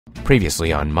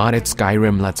Previously on modded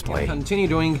Skyrim Let's Play. Continue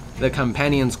doing the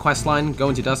Companion's questline, go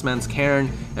into Dustman's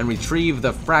Cairn, and retrieve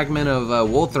the fragment of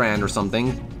Wolthrand or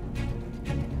something.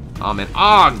 Oh man,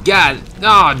 oh god,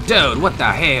 oh dude, what the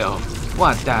hell?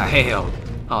 What the hell?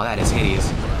 Oh, that is hideous.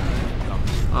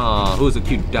 Oh, who's a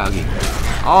cute doggy?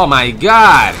 Oh my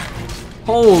god!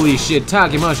 Holy shit,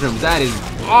 Taki mushrooms, that is,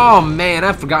 oh man,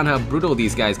 I've forgotten how brutal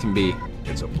these guys can be.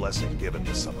 It's a blessing given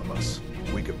to some of us.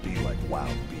 We could be like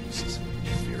wild beasts.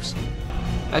 Fearsome.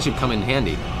 That should come in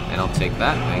handy, and I'll take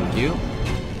that, thank you.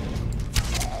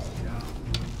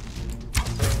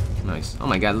 Nice. Oh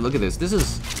my god, look at this. This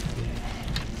is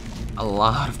a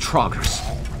lot of troggers.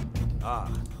 Ah,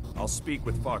 I'll speak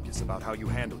with Farkas about how you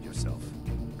handled yourself.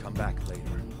 Come back later.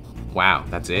 Wow,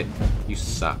 that's it? You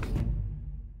suck.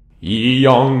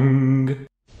 Young.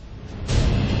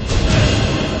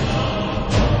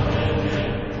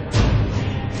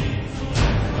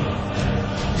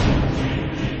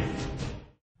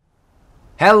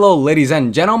 Hello ladies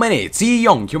and gentlemen, it's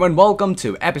YongYea and welcome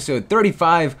to episode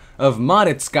 35 of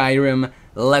modded Skyrim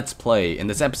Let's Play. In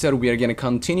this episode we are going to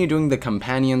continue doing the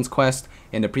Companion's quest.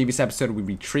 In the previous episode we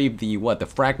retrieved the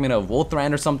fragment of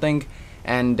Wolthrand or something.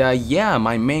 And yeah,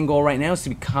 my main goal right now is to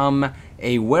become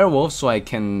a werewolf so I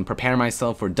can prepare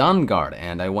myself for Dawnguard.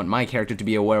 And I want my character to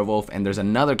be a werewolf, and there's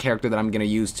another character that I'm going to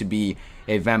use to be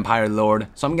a vampire lord.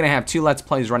 So I'm going to have two Let's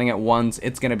Plays running at once.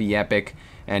 It's going to be epic.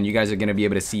 And you guys are going to be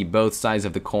able to see both sides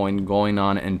of the coin going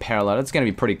on in parallel. It's going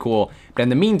to be pretty cool. But in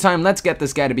the meantime, let's get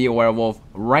this guy to be a werewolf.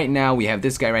 Right now, we have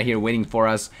this guy right here waiting for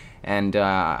us. And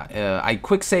I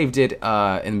quick saved it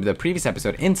in the previous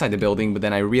episode inside the building, but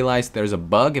then I realized there's a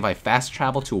bug if I fast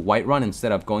travel to Whiterun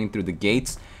instead of going through the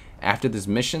gates after this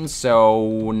mission.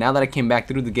 So now that I came back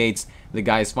through the gates, the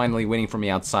guy is finally waiting for me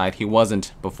outside. He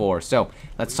wasn't before. So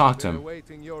let's talk to him.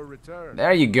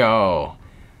 There you go.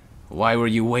 Why were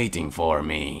you waiting for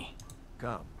me?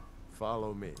 Come,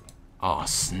 follow me. Oh,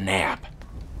 snap.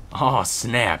 Oh,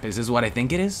 snap. Is this what I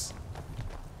think it is?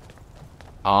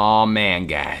 Oh, man,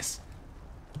 guys.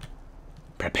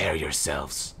 Prepare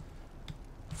yourselves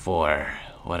for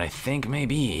what I think may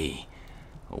be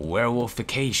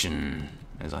werewolfication,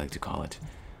 as I like to call it.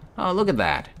 Oh, look at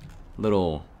that.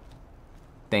 Little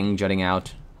thing jutting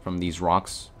out from these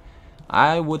rocks.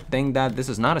 I would think that this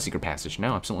is not a secret passage.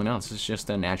 No, absolutely not. This is just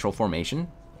a natural formation.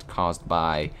 It's caused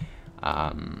by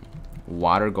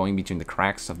water going between the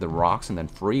cracks of the rocks and then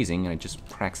freezing, and it just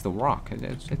cracks the rock.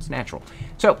 It's natural.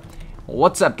 So,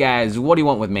 what's up, guys? What do you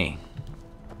want with me?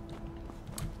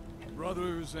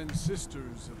 Brothers and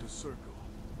sisters of the Circle,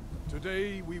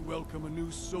 today we welcome a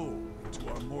new soul into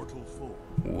our mortal fold.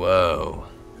 Whoa.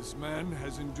 This man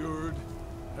has endured,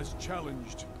 has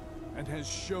challenged, and has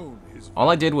shown his. All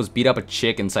I did was beat up a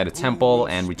chick inside a temple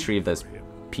and retrieve this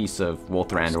piece of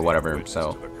Wolthrand or whatever,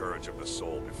 so. The courage of the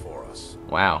soul before us.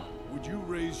 Wow. Would you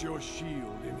raise your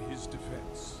shield in his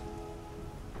defense?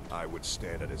 I would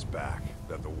stand at his back,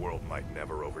 that the world might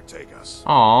never overtake us.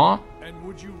 Aww. And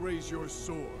would you raise your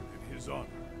sword in his honor?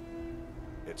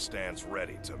 It stands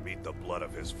ready to meet the blood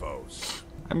of his foes.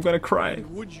 I'm gonna cry.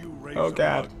 And would you raise Oh, a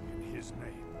God. gun in his name?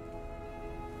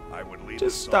 I would lead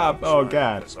Just the stop. song Oh, shine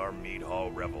God. as our mead hall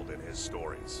reveled in his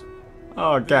stories.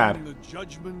 Oh, Then God. the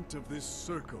judgment of this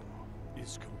circle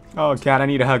is complete. Oh, God, I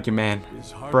need to hug you, man.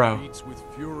 His heart Bro. beats with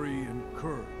fury and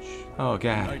courage. Oh,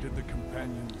 God. United the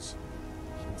companions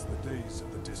since the days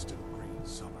of the distant green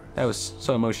summer. That was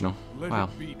so emotional. Let Wow.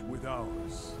 it beat with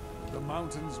ours. The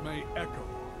mountains may echo,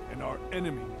 and our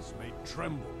enemies may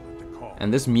tremble at the call.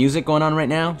 And this music going on right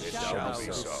now It shall be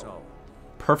so.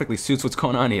 perfectly suits what's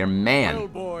going on here, Well, man.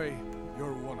 boy,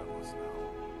 you're one of us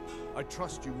now. I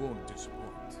trust you won't disappoint.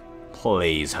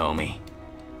 Please, homie.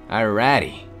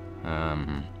 Alrighty.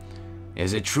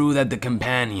 Is it true that the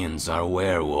companions are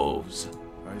werewolves?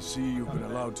 I see you've been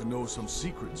allowed to know some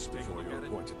secrets before your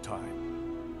appointed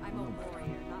time. I'm a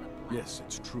warrior, not a black. Yes,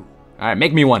 it's true. Alright,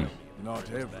 make me one. Not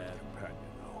every companion,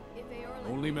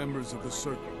 though. Only members of the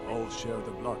Circle all share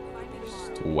the blood of the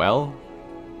beast. Well,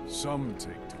 Some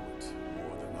take to it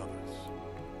more than others.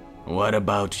 what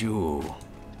about you?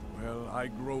 Well, I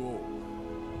grow old.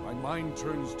 My mind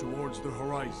turns towards the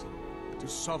horizon, to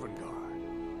Sovngarde.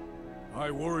 I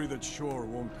worry that Shor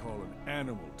won't call an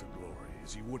animal to glory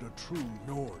as he would a true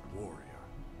Nord warrior.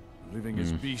 Living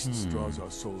as beasts draws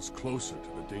our souls closer to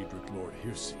the Daedric Lord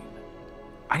Hircine.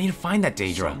 I need to find that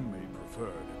Daedra. Some may prefer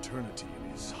an eternity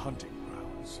in his hunting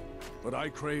grounds, but I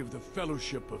crave the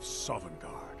fellowship of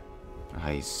Sovngarde.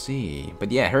 I see.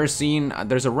 But yeah, Hircine,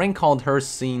 there's a ring called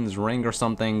Hircine's Ring or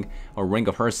something, or Ring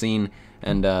of Hircine,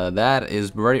 and that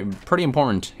is pretty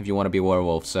important if you want to be a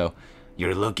werewolf, so.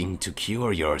 You're looking to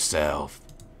cure yourself.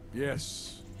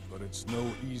 Yes, but it's no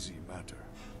easy matter.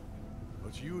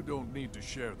 But you don't need to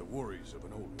share the worries of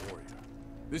an old warrior.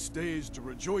 This day is to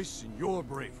rejoice in your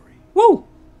bravery. Woo!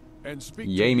 And speak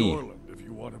Yay to me. Orland if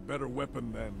you want a better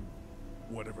weapon than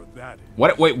whatever that is.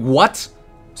 What? Wait, what?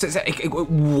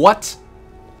 What?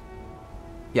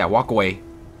 Yeah, walk away.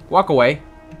 Walk away.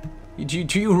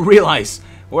 Do you realize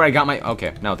where I got my...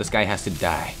 Okay, no, this guy has to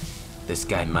die. This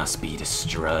guy must be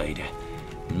destroyed.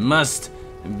 Must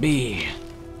be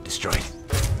destroyed.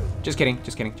 Just kidding,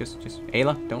 just kidding. Just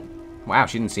Ayla, don't... Wow,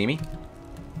 she didn't see me?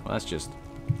 Well, that's just...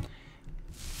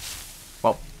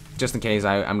 Well, just in case,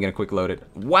 I'm gonna quick load it.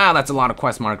 Wow, that's a lot of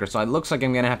quest markers, so it looks like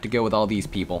I'm gonna have to go with all these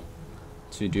people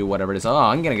to do whatever it is. Oh,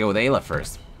 I'm gonna go with Ayla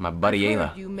first. My buddy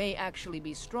Ayla. You may actually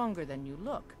be stronger than you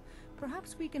look.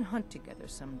 Perhaps we can hunt together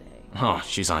someday. Oh,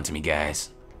 she's on to me, guys.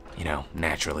 You know,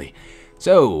 naturally.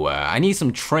 So, I need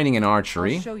some training in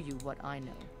archery. I'll show you what I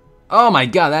know. Oh my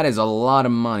god, that is a lot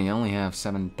of money. I only have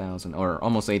 7,000, or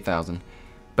almost 8,000.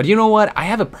 But you know what? I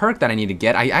have a perk that I need to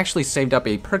get. I actually saved up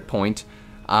a perk point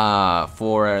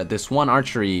for this one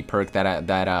archery perk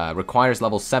that requires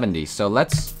level 70. So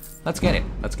let's get it.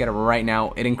 Let's get it right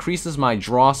now. It increases my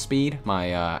draw speed,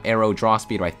 my arrow draw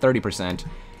speed by 30%,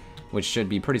 which should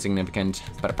be pretty significant.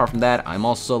 But apart from that, I'm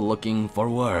also looking for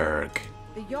work.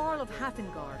 The Jarl of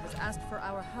Hathengard has asked for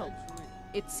our help.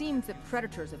 It seems that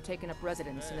predators have taken up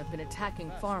residence and have been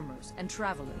attacking farmers and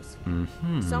travelers.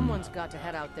 Someone's got to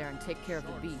head out there and take care of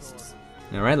the beasts.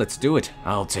 Alright, let's do it.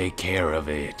 I'll take care of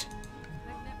it.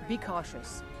 Be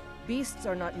cautious. Beasts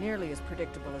are not nearly as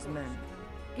predictable as men.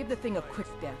 Give the thing a quick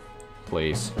death.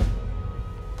 Please.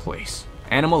 Please.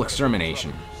 Animal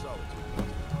extermination.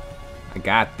 I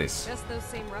got this. Just those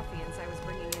same ruffians I was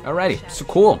bringing in. Alrighty, so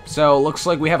cool. So looks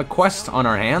like we have a quest on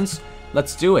our hands.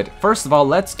 Let's do it. First of all,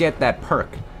 let's get that perk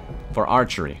for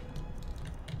archery.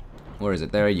 Where is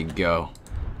it? There you go.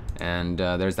 And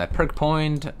there's that perk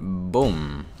point.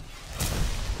 Boom.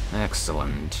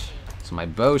 Excellent. So my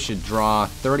bow should draw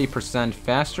 30%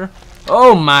 faster.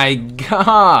 Oh my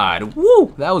god!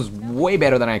 Woo! That was way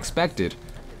better than I expected.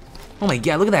 Oh my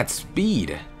god, look at that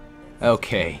speed.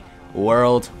 Okay,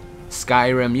 world,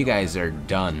 Skyrim, you guys are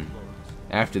done.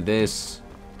 After this,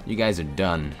 you guys are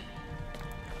done.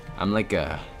 I'm like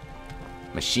a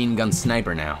machine gun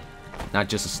sniper now. Not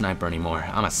just a sniper anymore.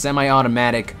 I'm a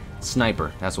semi-automatic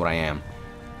sniper. That's what I am.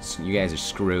 So you guys are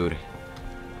screwed.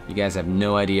 You guys have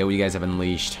no idea what you guys have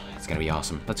unleashed. It's gonna be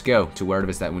awesome. Let's go to wherever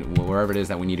it is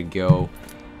that we need to go.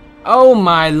 Oh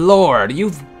my lord!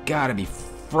 You've gotta be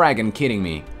fragging kidding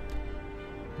me.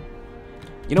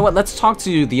 You know what? Let's talk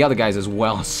to the other guys as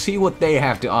well. See what they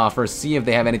have to offer. See if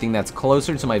they have anything that's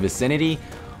closer to my vicinity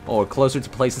or closer to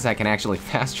places I can actually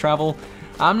fast travel.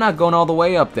 I'm not going all the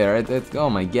way up there. Oh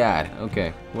my god.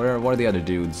 Okay, what are the other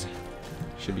dudes?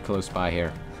 Should be close by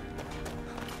here.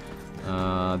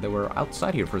 They were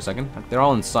outside here for a second. They're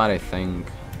all inside, I think.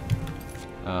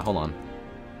 Hold on.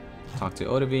 Talk to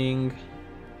Odaving.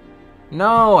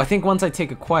 No, I think once I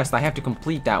take a quest, I have to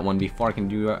complete that one before I can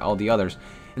do all the others.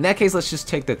 In that case, let's just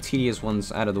take the tedious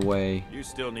ones out of the way. You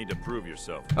still need to prove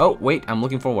yourself. Oh, wait, I'm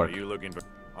looking for Are work. you looking for...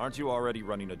 Aren't you already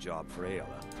running a job for Ayla?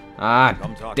 Ah,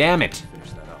 Come talk damn to me it. to finish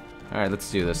that up. Alright,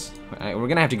 let's do this. Alright, we're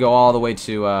gonna have to go all the way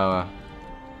to, oh,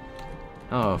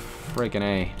 freaking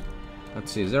A.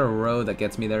 Let's see, is there a road that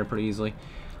gets me there pretty easily?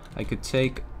 I could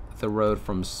take the road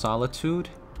from Solitude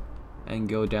and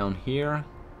go down here.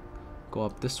 Go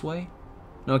up this way.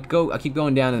 No, I keep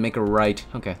going down and make a right.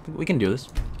 Okay, we can do this.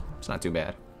 It's not too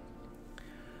bad.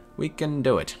 We can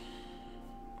do it.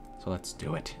 So let's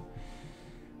do it.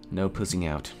 No pussing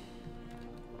out.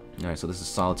 Alright, so this is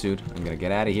Solitude. I'm gonna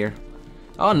get out of here.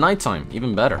 Oh, nighttime.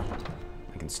 Even better.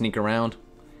 I can sneak around.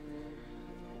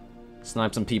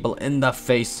 Snipe some people in the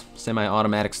face.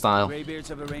 Semi-automatic style.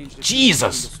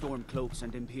 Jesus!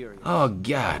 Oh,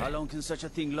 God. How long can such a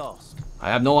thing last? I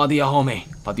have no idea, homie.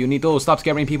 But you need to stop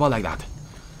scaring people like that.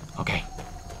 Okay.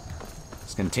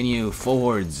 Let's continue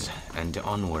forwards and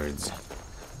onwards.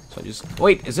 So I just...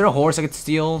 Wait, is there a horse I could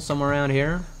steal somewhere around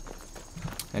here?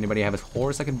 Anybody have a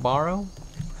horse I could borrow?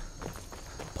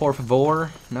 Por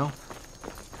favor? No?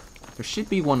 There should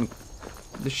be one...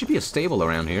 There should be a stable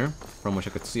around here from which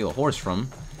I could steal a horse from.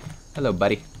 Hello,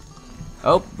 buddy.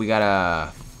 Oh, we got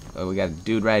a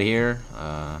dude right here.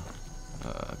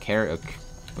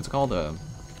 What's it called? A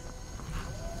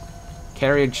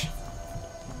carriage.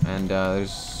 And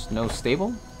there's no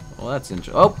stable. Well, that's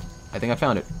interesting. Oh, I think I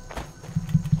found it.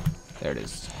 There it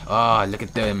is. Oh, look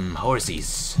at them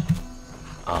horsies.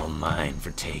 All mine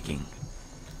for taking.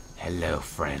 Hello,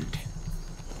 friend.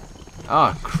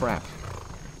 Oh, crap.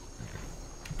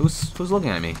 Who's looking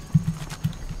at me?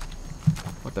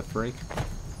 What the freak?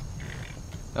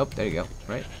 Oh, there you go.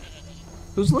 Right.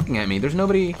 Who's looking at me? There's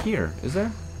nobody here, is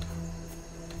there?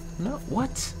 No.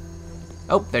 What?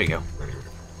 Oh, there you go.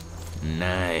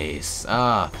 Nice.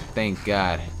 Ah, thank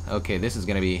God. Okay, this is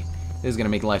gonna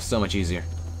make life so much easier.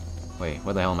 Wait,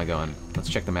 where the hell am I going? Let's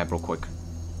check the map real quick.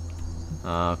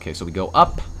 Okay, so we go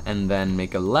up and then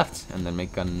make a left and then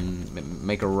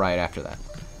make a right after that.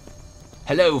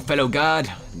 Hello, fellow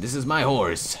god. This is my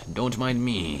horse. Don't mind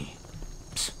me.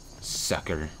 Psst,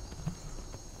 sucker.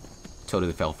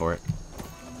 Totally fell for it.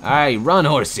 Alright, run,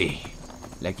 horsey.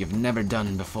 Like you've never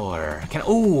done before.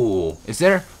 Ooh, is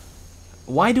there?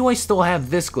 Why do I still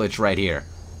have this glitch right here?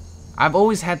 I've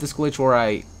always had this glitch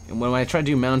where when I try to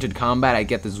do mounted combat, I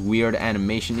get this weird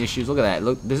animation issues. Look at that.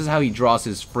 Look, this is how he draws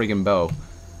his friggin' bow.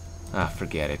 Ah,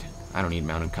 forget it. I don't need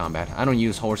mounted combat. I don't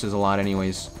use horses a lot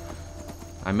anyways.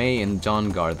 I may in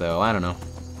Dawnguard though. I don't know.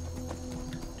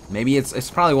 Maybe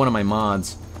it's probably one of my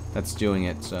mods that's doing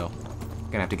it, so I'm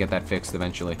gonna have to get that fixed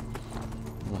eventually.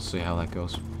 We'll see how that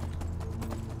goes.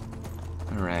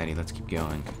 Alrighty, let's keep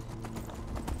going.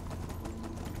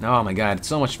 Oh my god, it's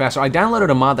so much faster. I downloaded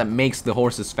a mod that makes the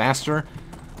horses faster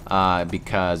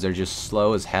because they're just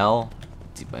slow as hell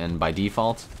and by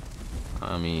default.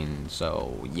 I mean,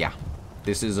 so yeah.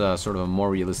 This is a sort of a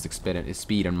more realistic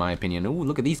speed in my opinion. Ooh,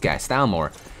 look at these guys,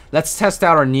 Stalmore. Let's test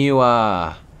out our new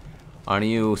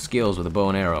skills with a bow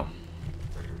and arrow.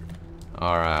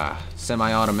 Our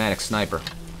semi-automatic sniper,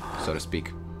 so to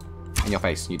speak. In your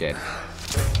face, you dead.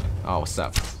 Oh, what's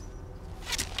up?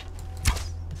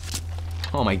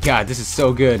 Oh my god, this is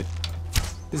so good.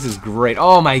 This is great.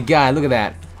 Oh my god, look at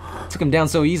that. Took him down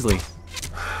so easily.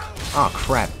 Oh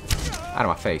crap. Out of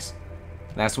my face.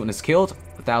 Last witness killed.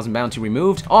 1,000 bounty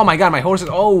removed. Oh my god, my horse is...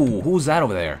 Oh, who's that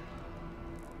over there?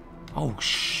 Oh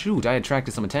shoot, I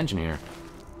attracted some attention here.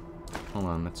 Hold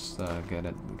on, let's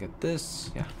get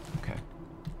this. Yeah, okay.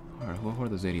 Alright, who are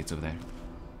those idiots over there?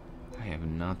 I have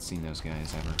not seen those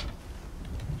guys ever.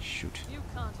 Shoot. You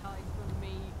can't hide from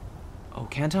me. Oh,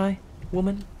 can't I,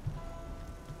 woman?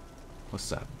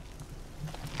 What's up?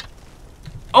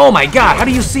 Oh my god, how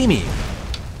do you see me?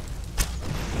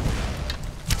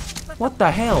 What the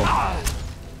hell?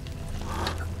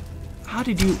 How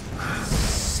did you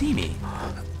see me?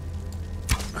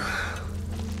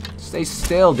 Stay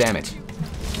still, damn it.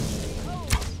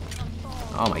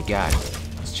 Oh my god.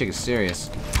 This chick is serious.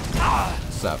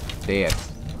 What's up? Dead.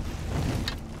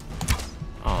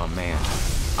 Oh man.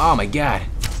 Oh my god.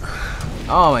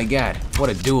 Oh my god. What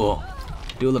a duel.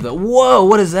 Duel of the... Whoa,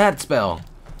 what is that spell?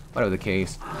 Whatever the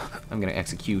case, I'm gonna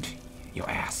execute your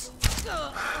ass.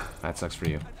 That sucks for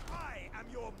you.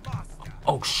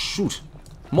 Oh shoot.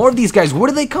 More of these guys. Where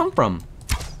did they come from?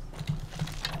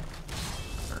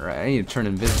 Alright, I need to turn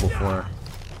invisible for her.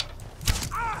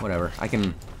 Whatever. I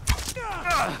can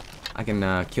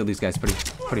kill these guys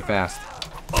pretty fast.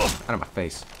 Out of my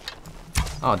face.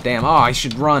 Oh damn. Oh, I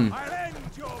should run.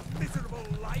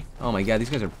 Oh my god, these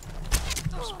guys are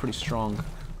pretty strong.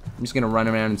 I'm just gonna run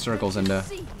around in circles and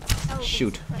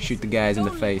shoot the guys in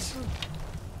the face.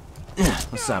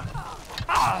 What's up?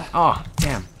 Oh,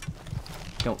 damn.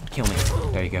 Don't kill me.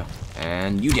 There you go.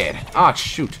 And you did. Oh,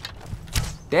 shoot.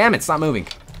 Damn it, stop moving.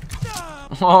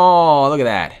 Oh, look at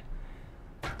that.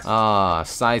 Ah,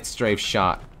 side strafe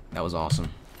shot. That was awesome.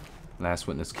 Last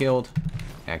witness killed.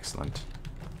 Excellent.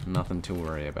 Nothing to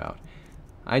worry about.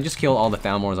 I just kill all the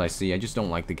Thalmors I see. I just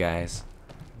don't like the guys.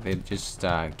 They just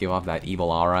give off that evil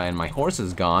aura, and my horse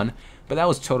is gone. But that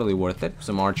was totally worth it.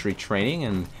 Some archery training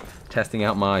and testing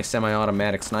out my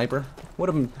semi-automatic sniper.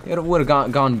 It would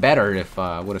have gone better if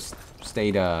would have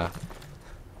stayed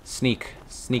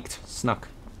snuck,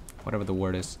 whatever the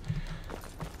word is.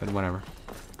 But whatever.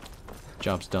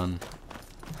 Job's done.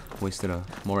 Wasted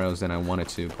more arrows than I wanted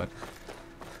to, but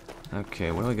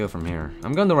okay. Where do I go from here?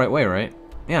 I'm going the right way, right?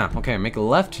 Yeah. Okay. Make a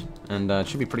left, and it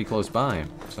should be pretty close by.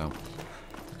 So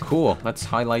cool. Let's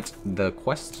highlight the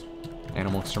quest.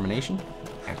 Animal extermination.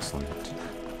 Excellent.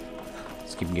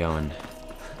 Let's keep going.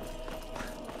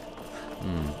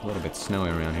 A little bit snowy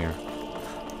around here.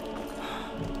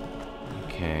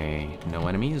 Okay, no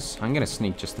enemies. I'm gonna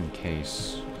sneak just in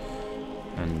case.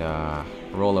 And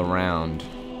roll around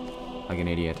like an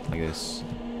idiot, like this.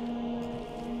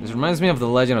 This reminds me of The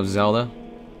Legend of Zelda.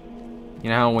 You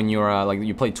know how when you're like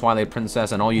you play Twilight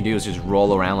Princess and all you do is just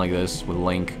roll around like this with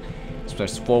Link. It's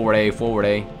just forward A, forward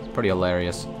A. It's pretty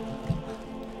hilarious.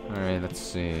 Alright, let's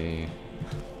see.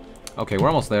 Okay, we're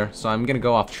almost there, so I'm gonna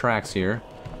go off tracks here.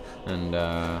 And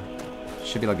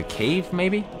should be like a cave,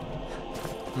 maybe?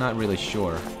 Not really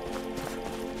sure.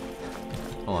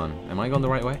 Hold on, am I going the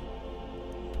right way?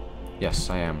 Yes,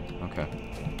 I am.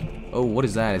 Okay. Oh, what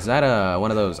is that? Is that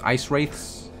one of those ice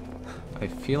wraiths? I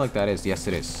feel like that is. Yes,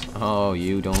 it is. Oh,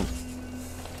 you don't...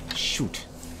 Shoot.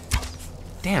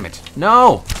 Damn it.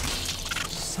 No!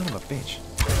 Son of a bitch.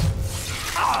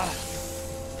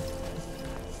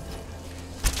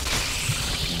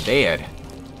 Dead.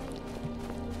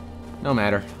 No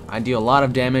matter. I deal a lot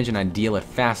of damage and I deal it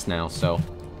fast now, so...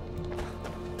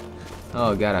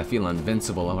 Oh god, I feel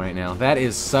invincible right now. That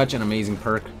is such an amazing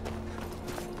perk.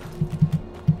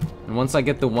 And once I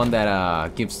get the one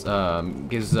that gives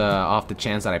off the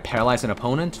chance that I paralyze an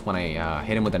opponent when I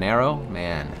hit him with an arrow,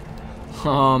 man.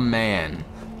 Oh man.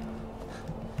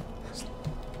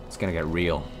 It's gonna get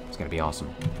real. It's gonna be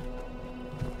awesome.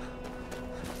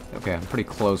 Okay, I'm pretty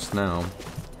close now.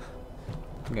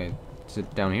 Okay, is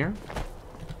it down here?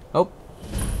 Oh.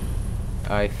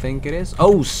 I think it is.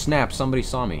 Oh snap, somebody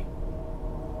saw me.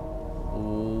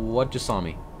 What just saw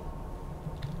me?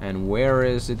 And where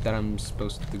is it that I'm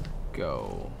supposed to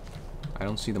go? I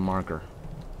don't see the marker.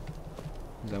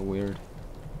 Is that weird?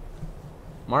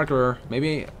 Marker,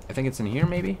 maybe, I think it's in here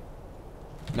maybe?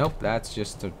 Nope, that's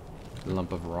just a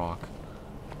lump of rock.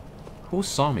 Who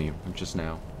saw me just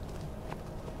now?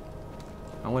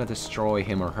 I want to destroy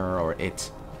him or her or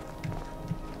it.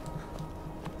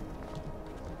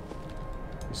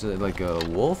 Is it like a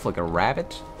wolf, like a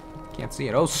rabbit? Can't see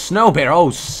it. Oh, snow bear!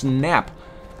 Oh, snap!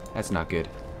 That's not good.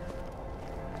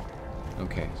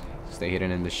 Okay, stay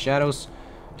hidden in the shadows.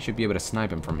 Should be able to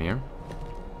snipe him from here.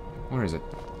 Where is it?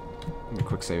 Let me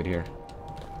quick save it here.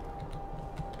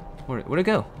 Where'd it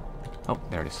go? Oh,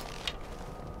 there it is.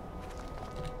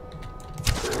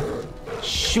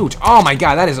 Shoot! Oh my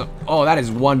god, that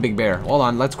is one big bear. Hold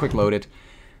on, let's quick load it.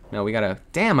 No, we gotta...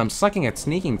 Damn, I'm sucking at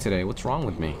sneaking today. What's wrong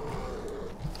with me?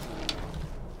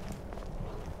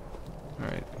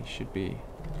 Alright, he should be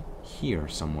here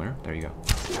somewhere. There you go.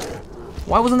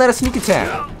 Why wasn't that a sneak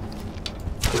attack?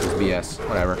 This is BS.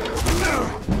 Whatever.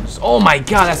 Oh my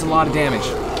god, that's a lot of damage.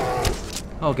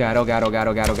 Oh god, oh god, oh god,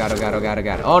 oh god, oh god, oh god, oh god, oh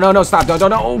god. Oh no, no, stop. Don't,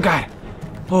 oh god.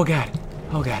 Oh god.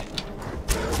 Oh god.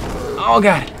 Oh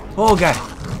god. Oh god.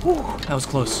 Whew, that was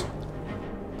close.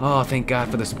 Oh, thank god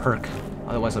for this perk.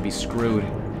 Otherwise I'll be screwed.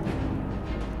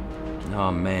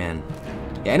 Oh man.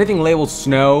 Yeah, anything labeled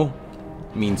snow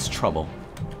means trouble.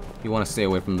 You want to stay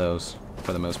away from those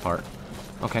for the most part.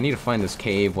 Okay, I need to find this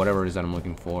cave, whatever it is that I'm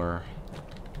looking for.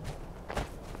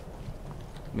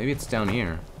 Maybe it's down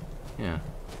here. Yeah.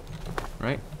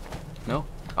 Right? No?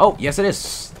 Oh, yes it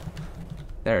is!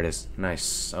 There it is.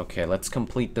 Nice. Okay, let's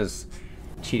complete this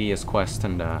tedious quest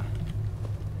and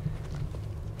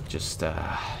just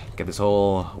get this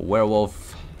whole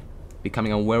werewolf,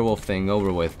 becoming a werewolf thing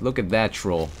over with. Look at that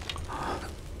troll.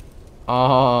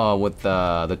 Oh, with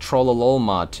the Trollolol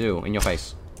mod too, in your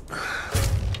face.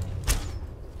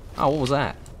 Oh, what was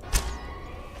that?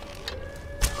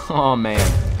 Oh man.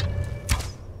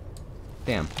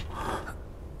 Damn.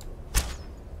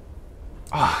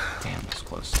 Oh, damn, that's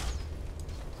close.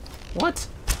 What?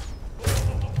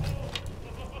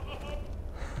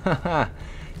 Haha,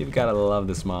 you've gotta love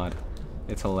this mod.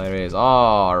 It's hilarious.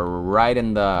 Oh, right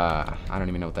in the... I don't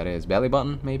even know what that is. Belly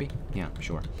button, maybe? Yeah,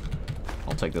 sure.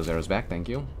 I'll take those arrows back, thank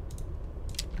you.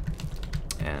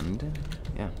 And,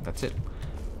 yeah, that's it.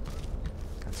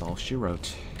 That's all she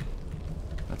wrote.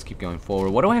 Let's keep going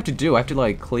forward. What do I have to do? I have to,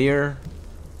 like, clear...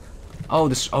 Oh,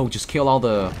 this... Oh, just kill all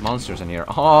the monsters in here.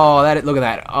 Oh, look at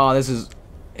that. Oh, this is...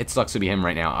 It sucks to be him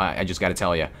right now. I just gotta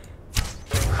tell you.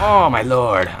 Oh, my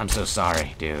lord. I'm so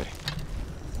sorry, dude.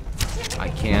 I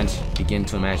can't begin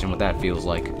to imagine what that feels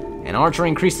like. And archery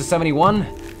increased to 71.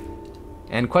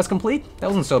 And quest complete? That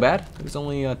wasn't so bad. There's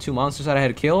only 2 monsters that I had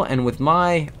to kill. And with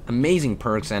my amazing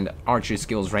perks and archery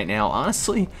skills right now,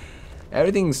 honestly,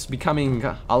 everything's becoming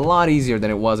a lot easier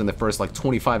than it was in the first, like,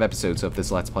 25 episodes of this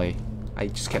Let's Play. I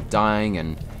just kept dying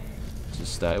and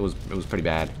just, it was pretty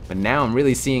bad. But now I'm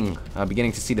really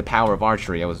beginning to see the power of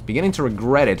archery. I was beginning to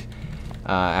regret it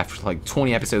after, like,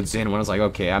 20 episodes in when I was like,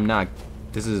 okay,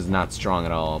 this is not strong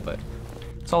at all, but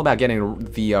it's all about getting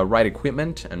the right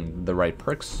equipment and the right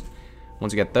perks.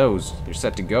 Once you get those, you're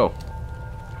set to go.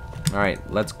 Alright,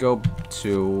 let's go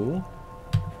to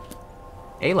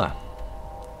Ayla.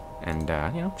 And,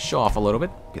 you know, show off a little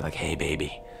bit. Be like, hey,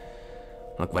 baby,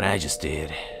 look what I just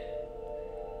did.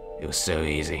 It was so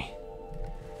easy.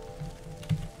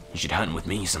 You should hunt with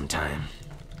me sometime.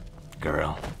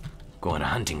 Girl, go on a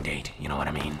hunting date, you know what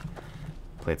I mean?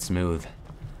 Play it smooth.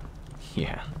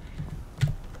 Yeah.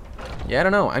 Yeah, I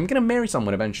don't know. I'm gonna marry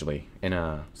someone eventually in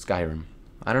Skyrim.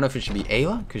 I don't know if it should be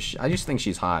Ayla, because I just think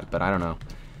she's hot, but I don't know.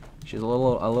 She's a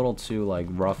little too, like,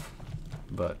 rough,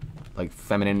 but, like,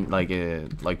 feminine,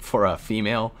 like for a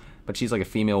female. But she's, like, a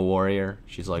female warrior.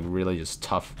 She's, like, really just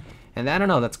tough And I don't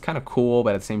know, that's kind of cool,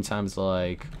 but at the same time, it's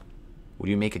like, would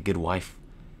you make a good wife?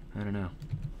 I don't know.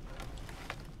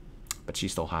 But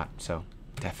she's still hot, so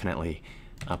definitely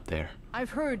up there.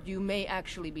 I've heard you may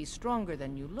actually be stronger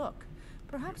than you look.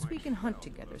 Perhaps we can hunt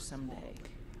together someday.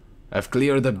 I've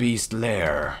cleared the beast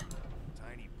lair.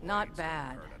 Not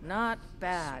bad. Not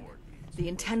bad. The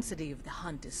intensity of the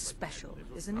hunt is special,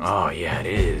 isn't it? Oh, yeah, it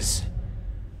is.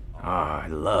 Oh, I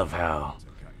love how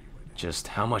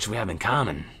much we have in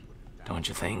common, don't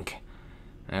you think?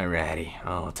 Alrighty,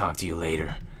 I'll talk to you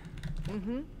later.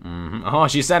 Oh,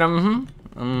 she said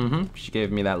She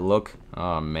gave me that look.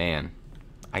 Oh, man.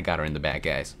 I got her in the bag,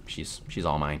 guys. She's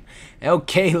all mine.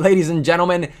 Okay, ladies and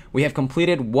gentlemen, we have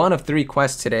completed 1 of 3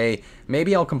 quests today.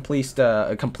 Maybe I'll complete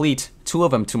 2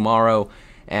 of them tomorrow,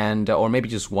 and or maybe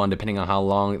just 1, depending on how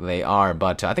long they are.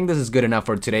 But I think this is good enough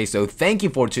for today. So thank you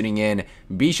for tuning in.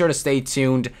 Be sure to stay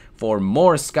tuned for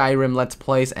more Skyrim Let's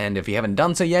Plays, and if you haven't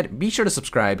done so yet, be sure to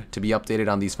subscribe to be updated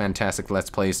on these fantastic Let's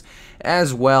Plays,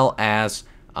 as well as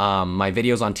my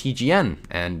videos on TGN,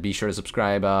 and be sure to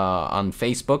subscribe on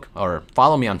Facebook, or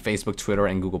follow me on Facebook, Twitter,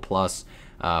 and Google Plus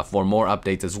for more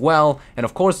updates as well. And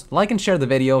of course, like and share the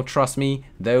video. Trust me,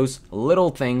 those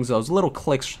little things, those little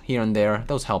clicks here and there,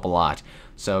 those help a lot.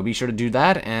 So be sure to do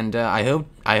that, and I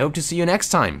hope to see you next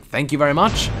time. Thank you very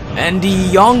much, and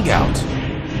YongYea out.